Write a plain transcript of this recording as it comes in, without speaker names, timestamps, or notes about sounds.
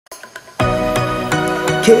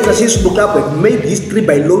KAIZER Chiefs Football Club have made history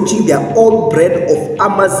by launching their own brand of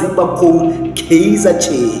AMAZIMBA called KAIZER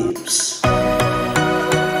Chiefs.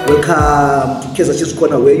 Welcome to KAIZER Chiefs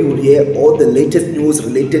Corner, where you will hear all the latest news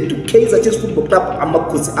related to KAIZER Chiefs Football Club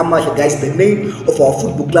Amakhosi Amahle. Guys, the name of our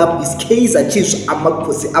football club is KAIZER Chiefs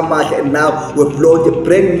Amakhosi Amahle, and now we've launched a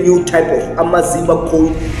brand new type of AMAZIMBA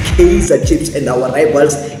called KAIZER Chiefs, and our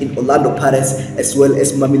rivals in Orlando Pirates as well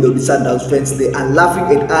as Mamelodi Sundowns fans, they are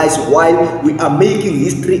laughing at us while we are making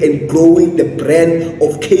history and growing the brand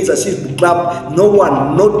of KAIZER Chiefs Football Club.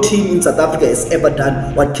 No team in South Africa has ever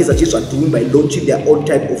done what KAIZER Chiefs are doing by launching their own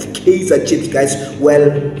type of KAIZER Chiefs, guys.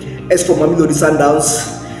 Well, as for Mamelodi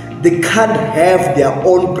Sundowns, they can't have their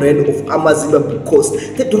own brand of AMAZIMBA because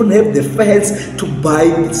they don't have the fans to buy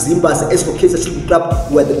the Zimbas. As for KAIZER Chiefs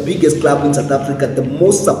Club, we are the biggest club in South Africa, the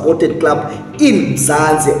most supported club in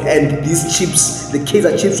Mzansi, and these chips, the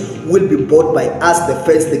KAIZER Chiefs, will be bought by us, the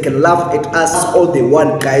fans. They can laugh at us all they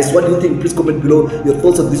want, guys. What do you think? Please comment below your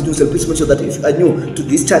thoughts on this news, and please make sure that if you are new to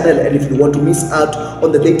this channel and if you want to miss out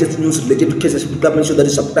on the latest news related to KAIZER Chiefs Club, make sure that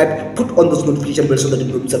you subscribe, put on those notification bells so that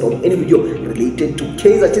you don't miss out on any video related to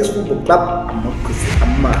KAIZER Chiefs Football Club. Amakhosi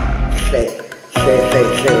Amahle.